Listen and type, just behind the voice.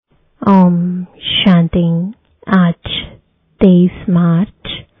शांति। आज 23 मार्च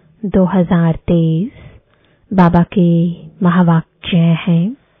 2023 बाबा के महावाक्य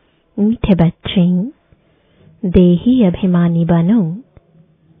हैं, मीठे बच्चे, देही अभिमानी बनो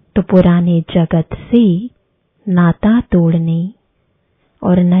तो पुराने जगत से नाता तोड़ने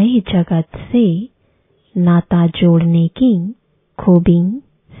और नए जगत से नाता जोड़ने की खूबी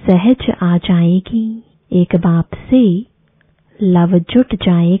सहज आ जाएगी। एक बाप से लव जुट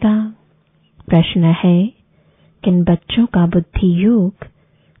जाएगा। प्रश्न है, किन बच्चों का बुद्धि योग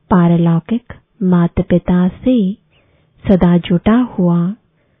पारलौकिक माता पिता से सदा जुटा हुआ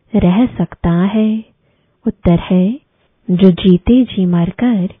रह सकता है? उत्तर है, जो जीते जी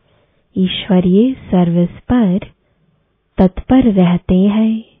मरकर ईश्वरीय सर्विस पर तत्पर रहते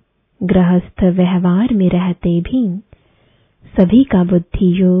हैं। गृहस्थ व्यवहार में रहते भी सभी का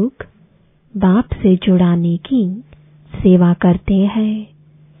बुद्धि योग बाप से जुड़ाने की सेवा करते हैं।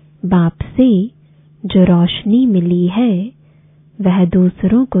 बाप से जो रोशनी मिली है वह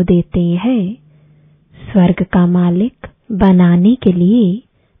दूसरों को देते हैं। स्वर्ग का मालिक बनाने के लिए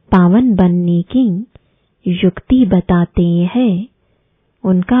पावन बनने की युक्ति बताते हैं।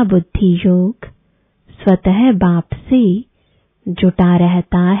 उनका बुद्धि योग स्वतः बाप से जुटा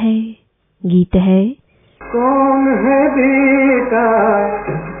रहता है। गीत है, कौन है बेटा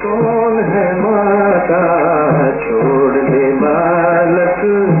कौन है माता, छोड़ दे बालक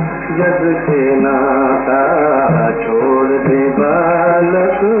जग से नाता, छोड़ दे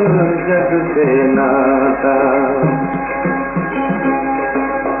बालक जग से नाता।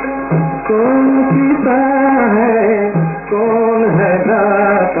 कौन पिता है कौन है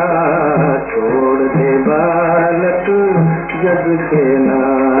दाता, छोड़ दे बालक जग से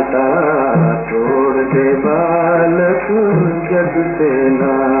नाता, छोड़ दे बालक जग से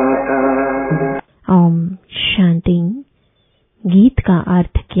नाता। ओम शांति। गीत का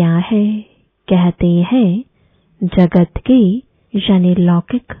अर्थ क्या है? कहते हैं, जगत के यानी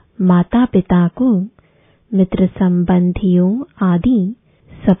लौकिक माता पिता को, मित्र संबंधियों आदि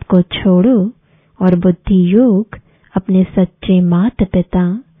सबको छोड़ो और बुद्धि योग अपने सच्चे माता पिता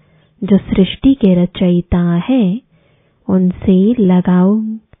जो सृष्टि के रचयिता है उनसे लगाओ।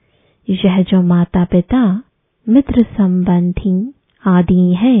 यह जो माता पिता मित्र संबंधी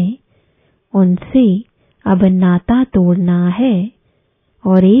आदि हैं उनसे अब नाता तोड़ना है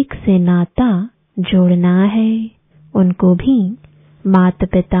और एक से नाता जोड़ना है। उनको भी माता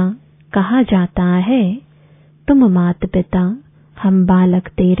पिता कहा जाता है। तुम माता पिता हम बालक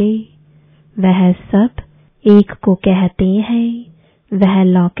तेरे, वह सब एक को कहते हैं। वह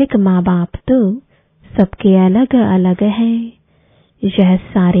लौकिक माँ बाप तो सबके अलग अलग है। यह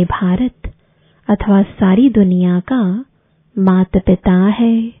सारे भारत अथवा सारी दुनिया का माता पिता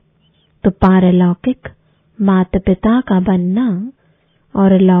है। तो पारलौकिक माता पिता का बनना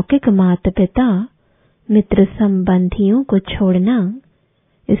और लौकिक माता पिता मित्र संबंधियों को छोड़ना,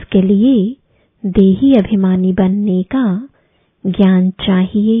 इसके लिए देही अभिमानी बनने का ज्ञान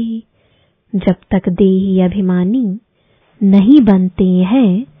चाहिए। जब तक देही अभिमानी नहीं बनते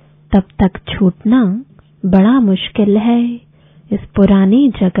हैं तब तक छूटना बड़ा मुश्किल है। इस पुराने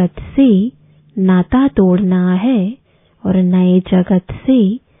जगत से नाता तोड़ना है और नए जगत से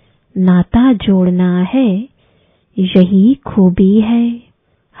नाता जोड़ना है। यही खूबी है।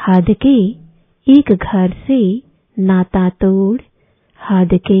 हद के एक घर से नाता तोड़,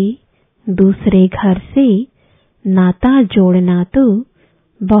 हद के दूसरे घर से नाता जोड़ना तो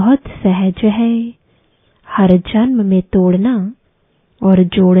बहुत सहज है। हर जन्म में तोड़ना और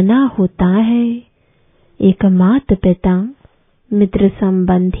जोड़ना होता है। एक माता पिता मित्र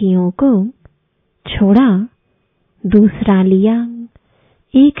संबंधियों को छोड़ा, दूसरा लिया,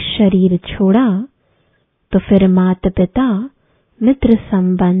 एक शरीर छोड़ा, तो फिर माता पिता मित्र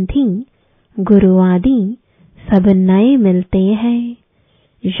संबंधी गुरु आदि सब नए मिलते हैं।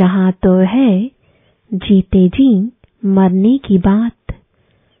 यहाँ तो है जीते जी मरने की बात।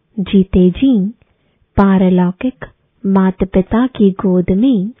 जीते जी पारलौकिक माता पिता की गोद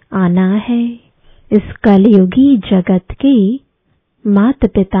में आना है। इस कलयुगी जगत के माता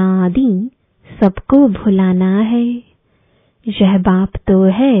पिता आदि सबको भुलाना है। यह बाप तो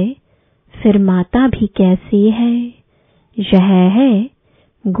है, फिर माता भी कैसी है? यह है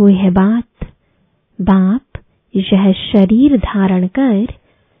गुह्य बात। बाप यह शरीर धारण कर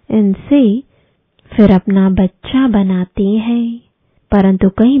इनसे फिर अपना बच्चा बनाते हैं। परंतु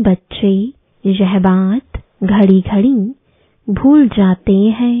कई बच्चे यह बात घड़ी घड़ी भूल जाते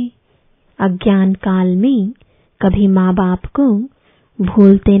हैं। अज्ञान काल में कभी माँ बाप को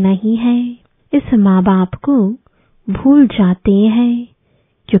भूलते नहीं हैं। इस माँ बाप को भूल जाते हैं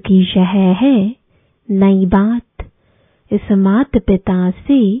क्योंकि यह है नई बात। इस माता पिता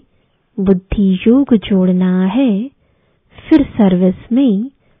से बुद्धि योग जोड़ना है, फिर सर्विस में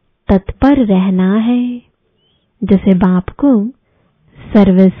तत्पर रहना है। जैसे बाप को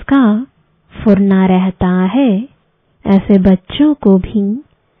सर्विस का फुरना रहता है, ऐसे बच्चों को भी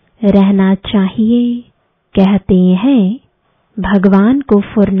रहना चाहिए। कहते हैं भगवान को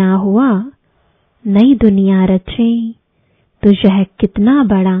फुरना हुआ नई दुनिया रचे, तो यह कितना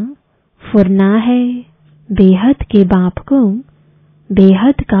बड़ा फुरना है। बेहद के बाप को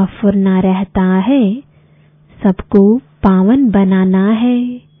बेहद का फुरना रहता है, सबको पावन बनाना है।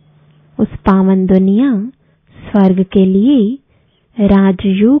 उस पावन दुनिया स्वर्ग के लिए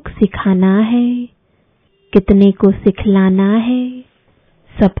राजयोग सिखाना है, कितने को सिखलाना है।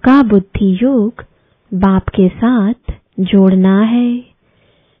 सबका बुद्धि योग बाप के साथ जोड़ना है।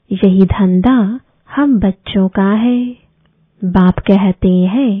 यही धंधा हम बच्चों का है। बाप कहते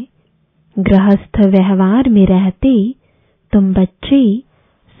हैं गृहस्थ व्यवहार में रहते तुम बच्चे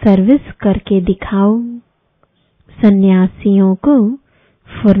सर्विस करके दिखाओ। सन्यासियों को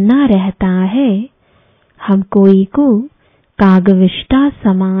फुरना रहता है, हम कोई को कागविष्टा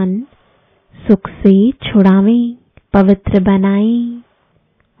समान सुख से छुड़ावें, पवित्र बनाएं।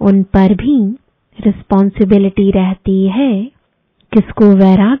 उन पर भी रिस्पॉन्सिबिलिटी रहती है, किसको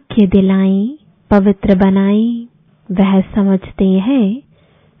वैराग्य दिलाएं, पवित्र बनाएं। वह समझते हैं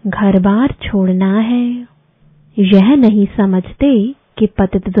घर बार छोड़ना है, यह नहीं समझते कि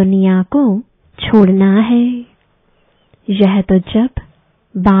पतित दुनिया को छोड़ना है। यह तो जब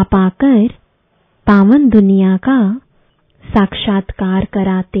बाप आकर पावन दुनिया का साक्षात्कार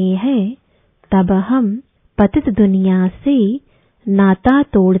कराते हैं, तब हम पतित दुनिया से नाता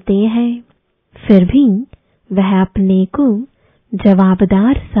तोड़ते हैं। फिर भी वह अपने को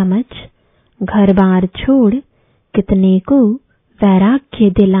जवाबदार समझ घर बार छोड़ कितने को वैराग्य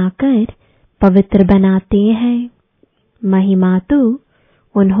दिलाकर पवित्र बनाते हैं। महिमा तो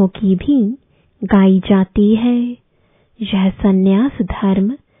उन्हों की भी गाई जाती है। यह सन्यास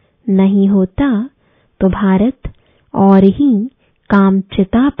धर्म नहीं होता तो भारत और ही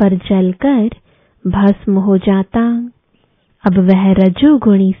कामचिता पर जलकर भस्म हो जाता। अब वह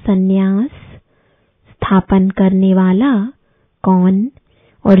रजोगुणी सन्यास स्थापन करने वाला कौन,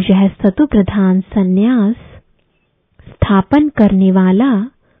 और यह सतो प्रधान सन्यास स्थापन करने वाला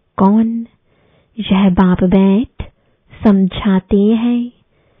कौन? यह बाप बैठ समझाते हैं।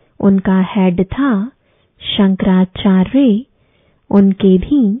 उनका हेड था शंकराचार्य, उनके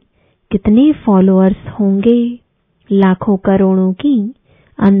भी कितने फॉलोअर्स होंगे, लाखों करोड़ों की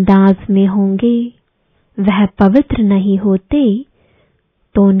अंदाज में होंगे। वह पवित्र नहीं होते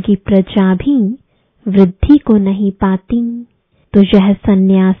तो उनकी प्रजा भी वृद्धि को नहीं पाती। तो यह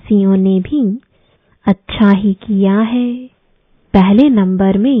सन्यासियों ने भी अच्छा ही किया है। पहले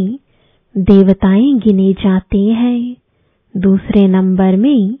नंबर में देवताएं गिने जाते हैं, दूसरे नंबर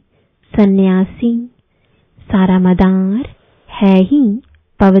में सन्यासी। सारा मदार है ही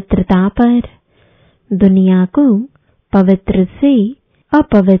पवित्रता पर। दुनिया को पवित्र से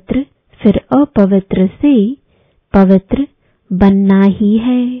अपवित्र, फिर अपवित्र से पवित्र बनना ही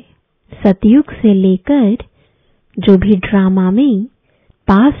है। सतयुग से लेकर जो भी ड्रामा में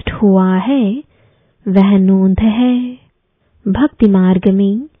पास्ट हुआ है वह नोंद है। भक्ति मार्ग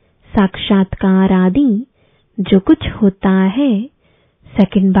में साक्षात्कार आदि जो कुछ होता है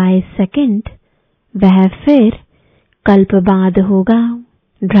सेकंड बाय सेकंड, वह फिर कल्प बाद होगा।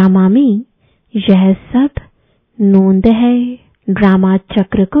 ड्रामा में यह सब नोंद है। ड्रामा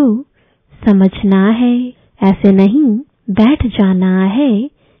चक्र को समझना है, ऐसे नहीं बैठ जाना है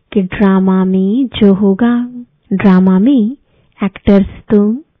कि ड्रामा में जो होगा। ड्रामा में एक्टर्स तो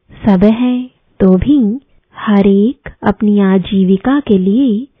सब है, तो भी हर एक अपनी आजीविका के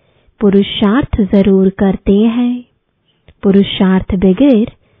लिए पुरुषार्थ जरूर करते हैं। पुरुषार्थ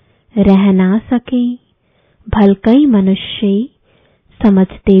बगैर रह ना सके। भल कई मनुष्य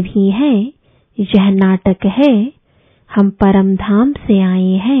समझते भी हैं यह नाटक है, हम परम धाम से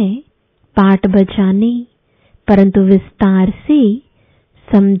आए हैं पाठ बजाने, परंतु विस्तार से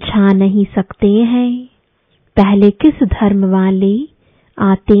समझा नहीं सकते हैं। पहले किस धर्म वाले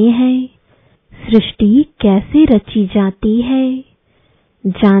आते हैं, सृष्टि कैसे रची जाती है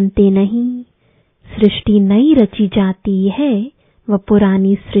जानते नहीं। सृष्टि नई रची जाती है, वह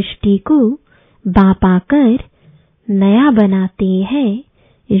पुरानी सृष्टि को बाप आकर नया बनाते हैं।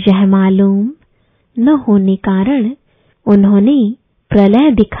 यह मालूम न होने कारण उन्होंने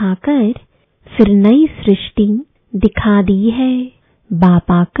प्रलय दिखाकर फिर नई सृष्टि दिखा दी है।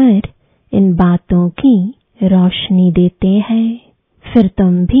 बाप आकर इन बातों की रोशनी देते हैं, फिर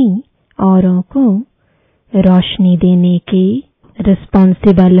तुम भी औरों को रोशनी देने के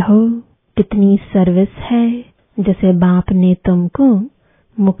रिस्पॉन्सिबल हो। कितनी सर्विस है, जैसे बाप ने तुमको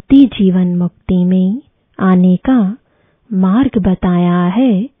मुक्ति जीवन मुक्ति में आने का मार्ग बताया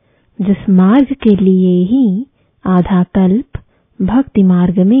है, जिस मार्ग के लिए ही आधा कल्प भक्ति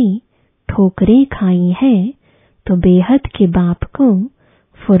मार्ग में ठोकरें खाई हैं, तो बेहद के बाप को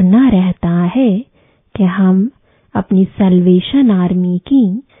फुरना रहता है कि हम अपनी सल्वेशन आर्मी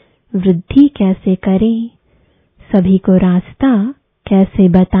की वृद्धि कैसे करें, सभी को रास्ता कैसे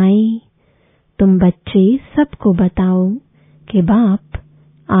बताएं। तुम बच्चे सबको बताओ कि बाप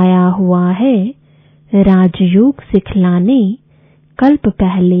आया हुआ है राजयोग सिखलाने, कल्प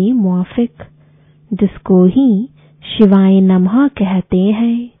पहले मौफिक, जिसको ही शिवाय नमः कहते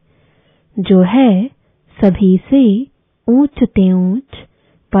हैं, जो है सभी से ऊंच ते ऊंच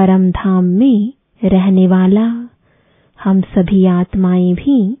परम धाम में रहने वाला। हम सभी आत्माएं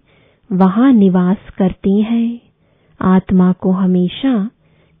भी वहां निवास करती हैं। आत्मा को हमेशा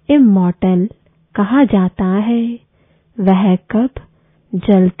इमॉर्टल कहा जाता है। वह कब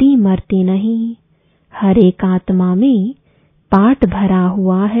जलती मरती नहीं। हर एक आत्मा में पाठ भरा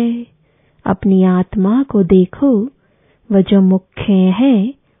हुआ है। अपनी आत्मा को देखो, वह जो मुख्य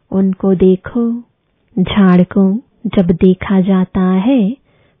है उनको देखो। झाड़ को जब देखा जाता है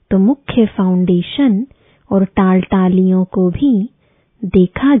तो मुख्य फाउंडेशन और टालटालियों को भी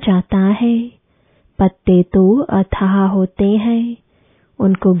देखा जाता है। पत्ते तो अथाह होते हैं,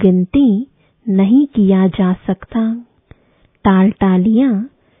 उनको गिनती नहीं किया जा सकता। टालटालियां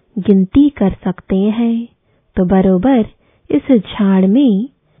गिनती कर सकते हैं, तो बरोबर इस झाड़ में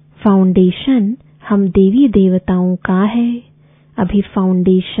फाउंडेशन हम देवी देवताओं का है। अभी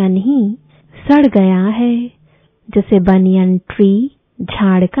फाउंडेशन ही सड़ गया है। जैसे बनियन ट्री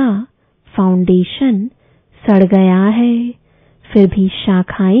झाड़ का फाउंडेशन सड़ गया है, फिर भी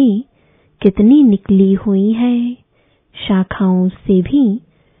शाखाएं कितनी निकली हुई हैं। शाखाओं से भी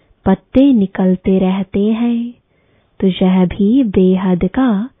पत्ते निकलते रहते हैं। तो यह भी बेहद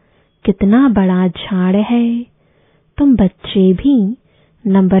का कितना बड़ा झाड़ है। तुम बच्चे भी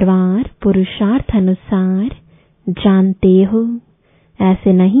नंबरवार पुरुषार्थ अनुसार जानते हो।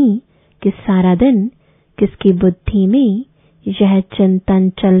 ऐसे नहीं कि सारा दिन किसकी बुद्धि में यह चिंतन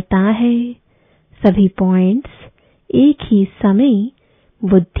चलता है। सभी पॉइंट्स एक ही समय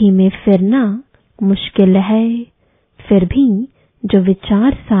बुद्धि में फिरना मुश्किल है। फिर भी जो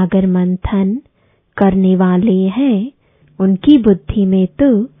विचार सागर मंथन करने वाले हैं, उनकी बुद्धि में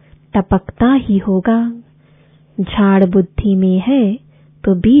तो टपकता ही होगा। झाड़ बुद्धि में है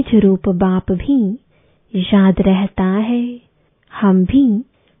तो बीज रूप बाप भी याद रहता है। हम भी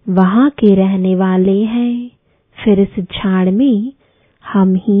वहां के रहने वाले हैं। फिर इस झाड़ में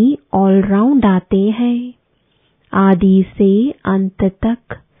हम ही ऑलराउंड आते हैं। आदि से अंत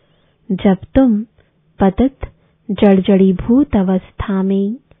तक जब तुम पतित जड़जड़ीभूत अवस्था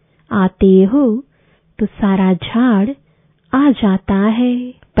में आते हो तो सारा झाड़ आ जाता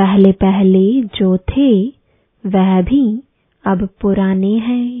है। पहले पहले जो थे वह भी अब पुराने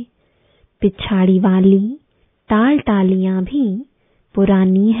हैं। पिछाड़ी वाली टाल टालियां भी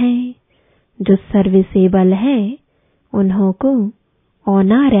पुरानी हैं। जो सर्विसेबल है उन्हों को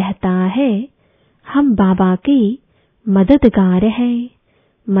औना रहता है। हम बाबा के मददगार हैं।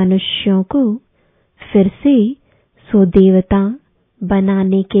 मनुष्यों को फिर से सो देवता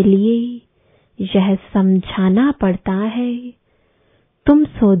बनाने के लिए यह समझाना पड़ता है। तुम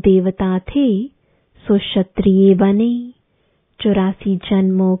सो देवता थे, सो क्षत्रिय बने। 84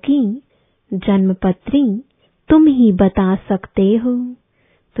 जन्मों की जन्मपत्री तुम ही बता सकते हो।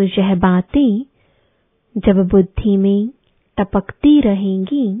 तो यह बातें जब बुद्धि में टपकती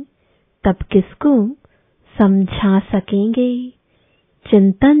रहेंगी तब किसको समझा सकेंगे।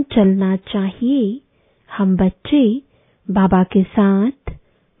 चिंतन चलना चाहिए। हम बच्चे बाबा के साथ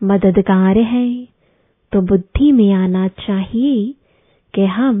मददगार हैं, तो बुद्धि में आना चाहिए कि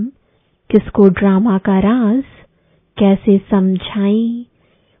हम किसको ड्रामा का राज कैसे समझाएं,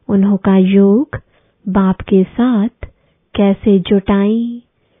 उन्हों का योग बाप के साथ कैसे जुटाएं,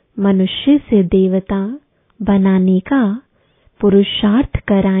 मनुष्य से देवता बनाने का पुरुषार्थ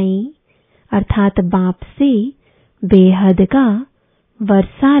कराएं, अर्थात बाप से बेहद का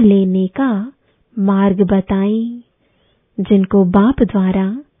वर्षा लेने का मार्ग बताएं। जिनको बाप द्वारा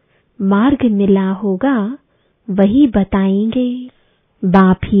मार्ग मिला होगा वही बताएंगे।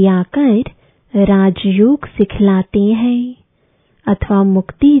 बाप ही आकर राजयोग सिखलाते हैं अथवा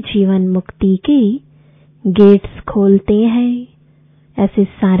मुक्ति जीवन मुक्ति के गेट्स खोलते हैं। ऐसे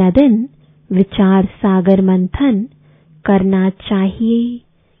सारा दिन विचार सागर मंथन करना चाहिए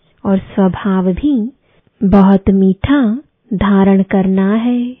और स्वभाव भी बहुत मीठा धारण करना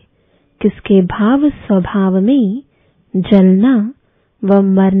है। किसके भाव स्वभाव में जलना व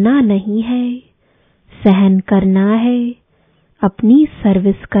मरना नहीं है, सहन करना है। अपनी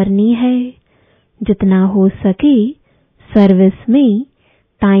सर्विस करनी है। जितना हो सके सर्विस में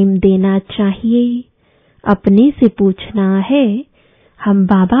टाइम देना चाहिए। अपने से पूछना है, हम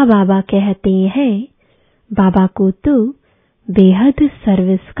बाबा बाबा कहते हैं, बाबा को तो बेहद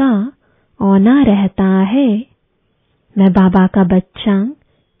सर्विस का औना रहता है। मैं बाबा का बच्चा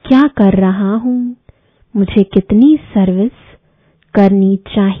क्या कर रहा हूँ, मुझे कितनी सर्विस करनी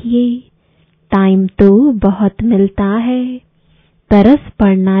चाहिए। टाइम तो बहुत मिलता है, तरस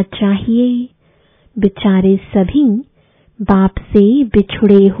पड़ना चाहिए। बेचारे सभी बाप से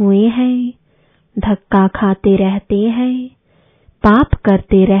बिछुड़े हुए हैं, धक्का खाते रहते हैं, पाप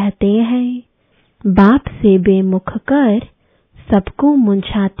करते रहते हैं, बाप से बेमुख कर सबको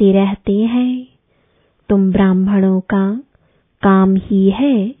मुंझाते रहते हैं। तुम ब्राह्मणों का काम ही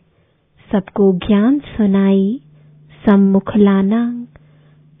है सबको ज्ञान सुनाई सम्मुख लाना।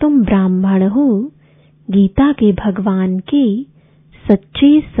 तुम ब्राह्मण हो, गीता के भगवान के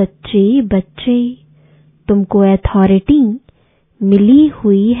सच्चे सच्चे बच्चे। तुमको अथॉरिटी मिली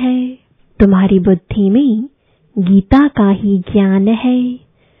हुई है। तुम्हारी बुद्धि में गीता का ही ज्ञान है।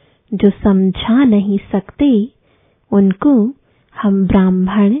 जो समझा नहीं सकते उनको हम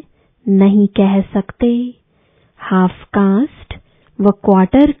ब्राह्मण नहीं कह सकते। हाफ कास्ट व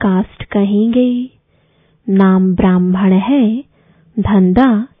क्वार्टर कास्ट कहेंगे। नाम ब्राह्मण है, धंधा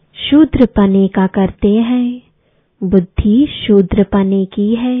शूद्र पने का करते हैं। बुद्धि शूद्र पने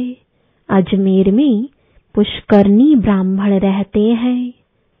की है। अजमेर में पुष्करनी ब्राह्मण रहते हैं,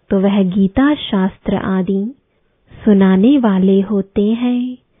 तो वह गीता शास्त्र आदि सुनाने वाले होते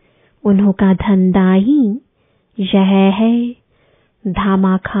हैं। उन्हों का धंधा ही यह है।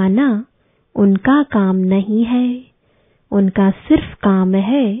 धामा खाना उनका काम नहीं है। उनका सिर्फ काम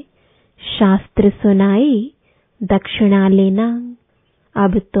है शास्त्र सुनाए, दक्षिणा लेना।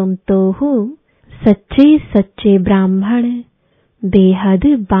 अब तुम तो हो सच्चे सच्चे ब्राह्मण, बेहद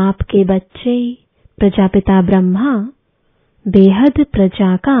बाप के बच्चे। प्रजापिता ब्रह्मा बेहद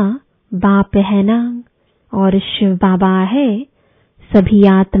प्रजा का बाप है ना, और शिव बाबा है सभी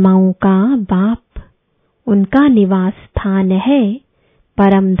आत्माओं का बाप। उनका निवास स्थान है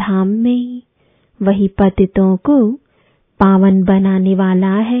परम धाम में। वही पतितों को पावन बनाने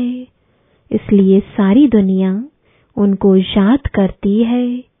वाला है। इसलिए सारी दुनिया उनको याद करती है।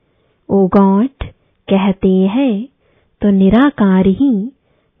 ओ गॉड कहते हैं तो निराकार ही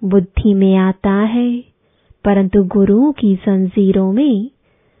बुद्धि में आता है, परंतु गुरुओं की जंजीरों में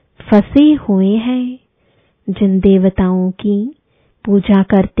फंसे हुए हैं। जिन देवताओं की पूजा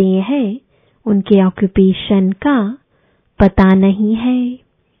करते हैं उनके ऑक्यूपेशन का पता नहीं है।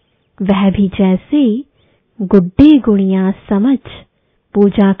 वह भी जैसे गुड्डे गुड़ियां समझ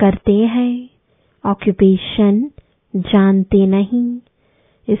पूजा करते हैं, ऑक्यूपेशन जानते नहीं।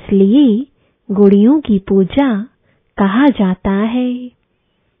 इसलिए गुड़ियों की पूजा कहा जाता है।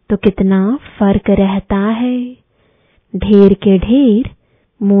 तो कितना फर्क रहता है। ढेर के ढेर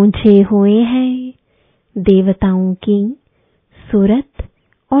मूंझे हुए हैं। देवताओं की सूरत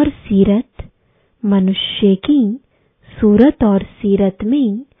और सीरत, मनुष्य की सूरत और सीरत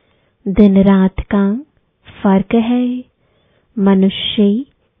में दिन रात का फर्क है। मनुष्य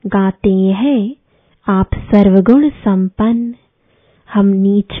गाते हैं आप सर्वगुण संपन्न, हम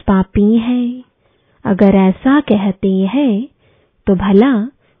नीच पापी हैं। अगर ऐसा कहते हैं तो भला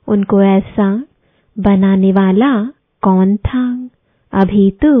उनको ऐसा बनाने वाला कौन था? अभी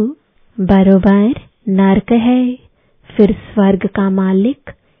तो बरोबर नरक है, फिर स्वर्ग का मालिक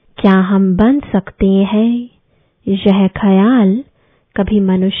क्या हम बन सकते हैं? यह ख्याल कभी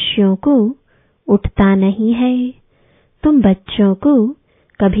मनुष्यों को उठता नहीं है। तुम बच्चों को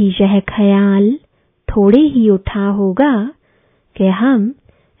कभी यह ख्याल थोड़े ही उठा होगा कि हम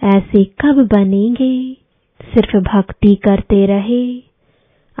ऐसे कब बनेंगे। सिर्फ भक्ति करते रहे।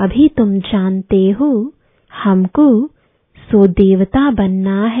 अभी तुम जानते हो हमको सो देवता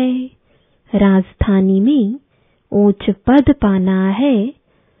बनना है, राजधानी में ऊंच पद पाना है।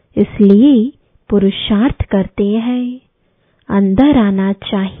 इसलिए पुरुषार्थ करते हैं। अंदर आना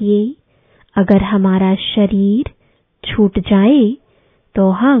चाहिए। अगर हमारा शरीर छूट जाए तो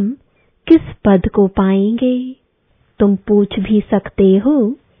हम किस पद को पाएंगे? तुम पूछ भी सकते हो,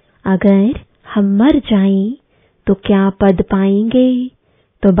 अगर हम मर जाएं तो क्या पद पाएंगे?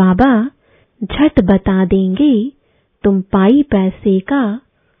 तो बाबा झट बता देंगे, तुम पाई पैसे का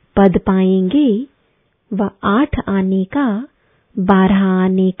पद पाएंगे, व 8 आने का, 12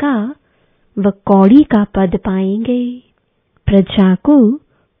 आने का व कौड़ी का पद पाएंगे। प्रजा को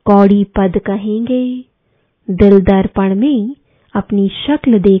कौड़ी पद कहेंगे। दिल दर्पण में अपनी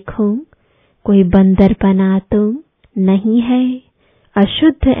शक्ल देखो, कोई बंदरपना तो नहीं है।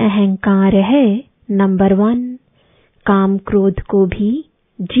 अशुद्ध अहंकार है नंबर 1। काम क्रोध को भी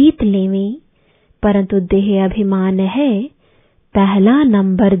जीत लेवें, परंतु देह अभिमान है पहला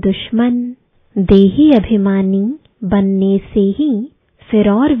नंबर दुश्मन। देही अभिमानी बनने से ही फिर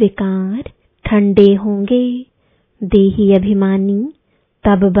और विकार ठंडे होंगे। देही अभिमानी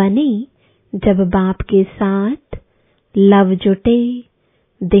तब बने जब बाप के साथ लव जुटे।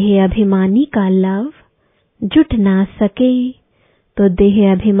 देह अभिमानी का लव जुट ना सके तो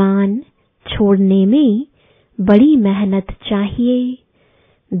देह अभिमान छोड़ने में बड़ी मेहनत चाहिए।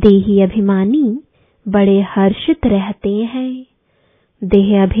 देही अभिमानी बड़े हर्षित रहते हैं।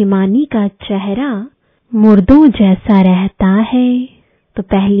 देह अभिमानी का चेहरा मुर्दों जैसा रहता है। तो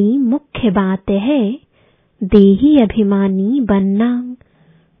पहली मुख्य बात है देही अभिमानी बनना,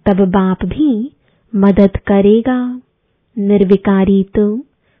 तब बाप भी मदद करेगा। निर्विकारी तो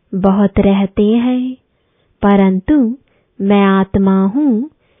बहुत रहते हैं, परंतु मैं आत्मा हूँ,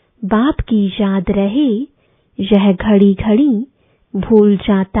 बाप की याद रहे, यह घड़ी घड़ी भूल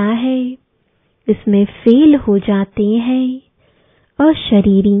जाता है। इसमें फेल हो जाते हैं।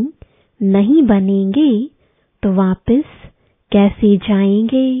 अशरीरी नहीं बनेंगे तो वापस कैसे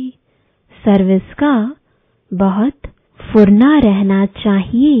जाएंगे। सर्विस का बहुत फुरना रहना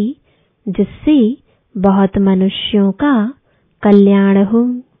चाहिए, जिससे बहुत मनुष्यों का कल्याण हो।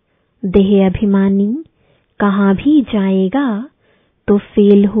 देह अभिमानी कहाँ भी जाएगा तो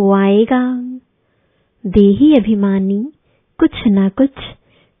फेल हो आएगा। देही अभिमानी कुछ न कुछ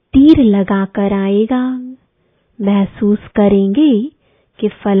तीर लगा कर आएगा। महसूस करेंगे कि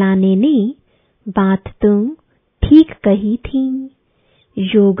फलाने ने बात तो ठीक कही थी।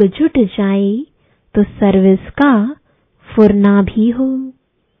 योग जुट जाए तो सर्विस का फुरना भी हो।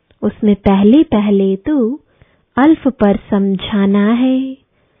 उसमें पहले पहले तो अल्फ पर समझाना है।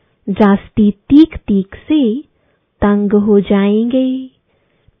 जास्ती तीक तीक से तंग हो जाएंगे।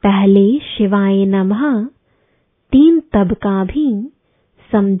 पहले शिवाय नमः 3 तब का भी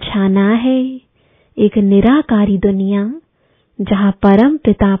समझाना है। एक निराकारी दुनिया जहाँ परम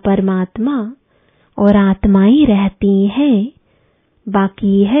पिता परमात्मा और आत्माएं रहती हैं,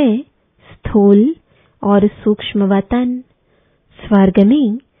 बाकी है स्थूल और सूक्ष्म वतन। स्वर्ग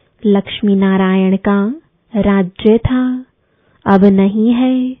में लक्ष्मी नारायण का राज्य था, अब नहीं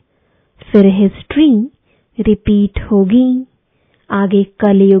है। फिर हिस्ट्री रिपीट होगी। आगे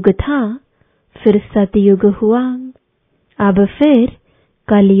कलयुग था, फिर सतयुग हुआ, अब फिर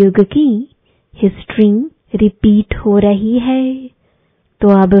कलयुग की हिस्ट्री रिपीट हो रही है। तो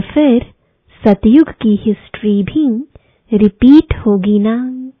अब फिर सतयुग की हिस्ट्री भी रिपीट होगी ना।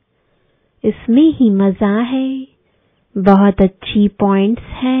 इसमें ही मजा है। बहुत अच्छी पॉइंट्स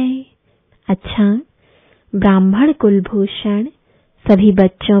है। अच्छा, ब्राह्मण कुलभूषण सभी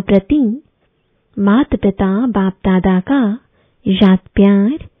बच्चों प्रति माता पिता बाप दादा का याद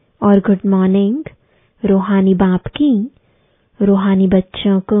प्यार और गुड मॉर्निंग। रूहानी बाप की रूहानी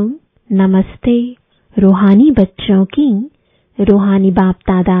बच्चों को नमस्ते। रूहानी बच्चों की रूहानी बाप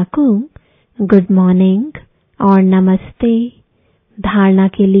दादा को गुड मॉर्निंग और नमस्ते। धारणा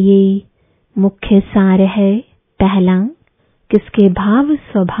के लिए मुख्य सार है, पहला, किसके भाव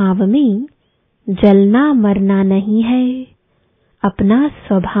स्वभाव में जलना मरना नहीं है। अपना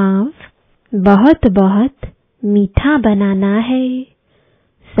स्वभाव बहुत बहुत मीठा बनाना है,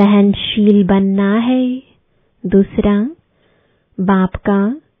 सहनशील बनना है। दूसरा, बाप का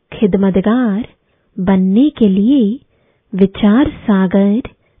खिदमतगार बनने के लिए विचार सागर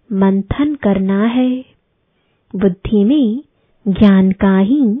मंथन करना है। बुद्धि में ज्ञान का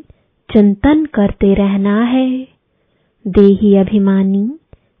ही चिंतन करते रहना है। देही अभिमानी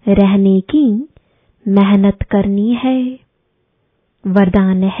रहने की मेहनत करनी है।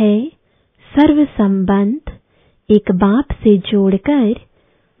 वरदान है, सर्व संबंध एक बाप से जोड़कर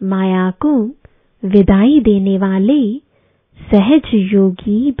माया को विदाई देने वाले सहज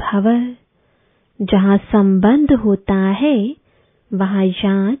योगी भव। जहाँ संबंध होता है वहाँ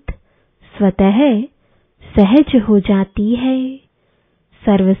याद स्वतः सहज हो जाती है।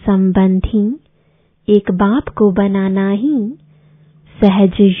 सर्व संबंधी एक बाप को बनाना ही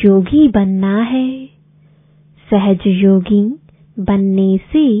सहज योगी बनना है। सहज योगी बनने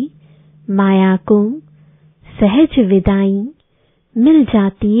से माया को सहज विदाई मिल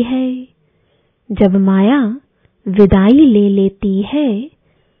जाती है। जब माया विदाई ले लेती है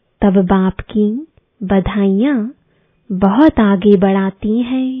तब बाप की बधाइयाँ बहुत आगे बढ़ाती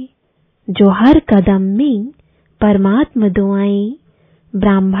हैं। जो हर कदम में परमात्मा दुआएं,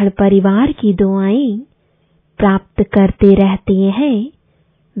 ब्राह्मण परिवार की दुआएं प्राप्त करते रहते हैं,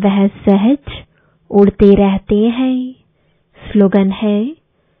 वह सहज उड़ते रहते हैं। स्लोगन है,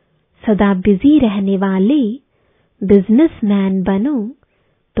 सदा बिजी रहने वाले बिजनेसमैन बनो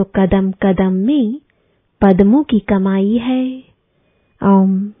तो कदम कदम में पद्मों की कमाई है।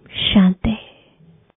 ओम